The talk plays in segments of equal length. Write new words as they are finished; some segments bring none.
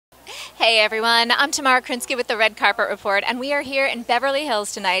Hey everyone, I'm Tamara Krinsky with the Red Carpet Report, and we are here in Beverly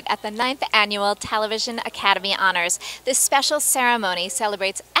Hills tonight at the 9th Annual Television Academy Honors. This special ceremony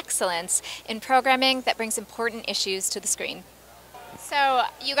celebrates excellence in programming that brings important issues to the screen. So,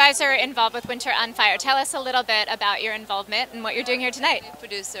 you guys are involved with Winter on Fire. Tell us a little bit about your involvement and what you're doing here tonight.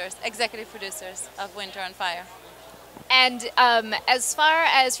 Executive producers of Winter on Fire. And as far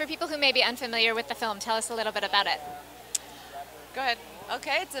as for people who may be unfamiliar with the film, tell us a little bit about it. Go ahead.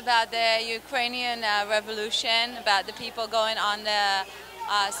 Okay, it's about the Ukrainian revolution, about the people going on the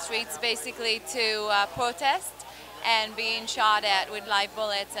streets basically to protest and being shot at with live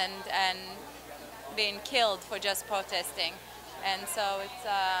bullets and being killed for just protesting. And so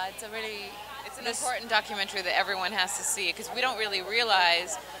it's an important documentary that everyone has to see, because we don't really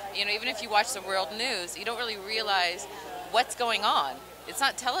realize, you know, even if you watch the world news, you don't really realize what's going on. It's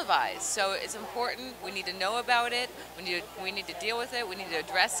not televised, so it's important. We need to know about it. We need to deal with it. We need to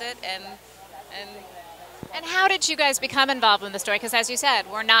address it. And how did you guys become involved in the story? Because as you said,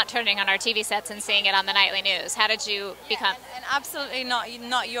 we're not turning on our TV sets and seeing it on the nightly news. How did you become? And absolutely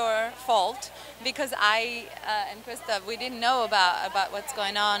not your fault, because I and Christa, we didn't know about what's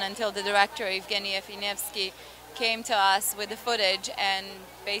going on until the director, Evgeny Efinevsky, came to us with the footage and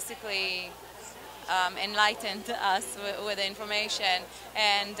basically enlightened us with the information,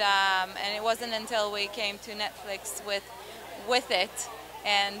 and it wasn't until we came to Netflix with it,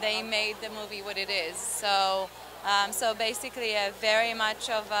 and they made the movie what it is. So basically, very much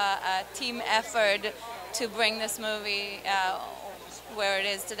of a team effort to bring this movie where it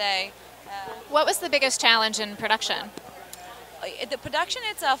is today. What was the biggest challenge in production? The production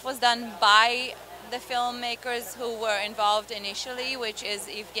itself was done by the filmmakers who were involved initially, which is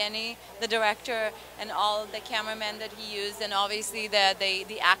Evgeny, the director, and all the cameramen that he used, and obviously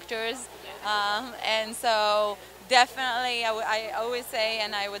the actors. And so definitely, I always say,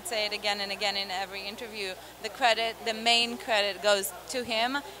 and I would say it again and again in every interview, the main credit goes to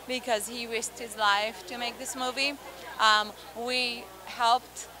him, because he risked his life to make this movie. We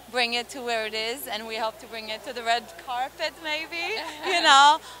helped bring it to where it is, and we hope to bring it to the red carpet, maybe, you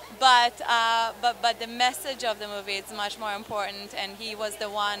know. But the message of the movie is much more important, and he was the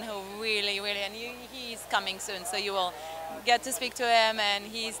one who really, and he's coming soon, so you will get to speak to him, and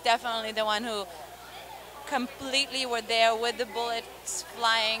he's definitely the one who completely were there with the bullets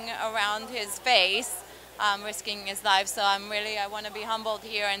flying around his face, risking his life. So I want to be humbled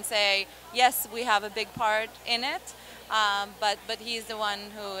here and say, yes, we have a big part in it. But he's the one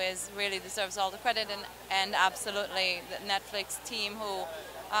who really deserves all the credit, and absolutely the Netflix team who,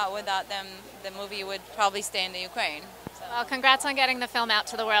 without them, the movie would probably stay in the Ukraine. So. Well, congrats on getting the film out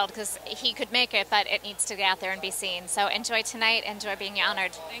to the world, because he could make it, but it needs to get out there and be seen. So enjoy tonight, enjoy being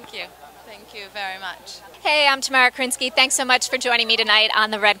honored. Thank you. Thank you very much. Hey, I'm Tamara Krinsky. Thanks so much for joining me tonight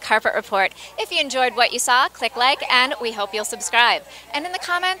on the Red Carpet Report. If you enjoyed what you saw, click like, and we hope you'll subscribe. And in the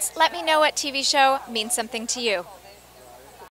comments, let me know what TV show means something to you.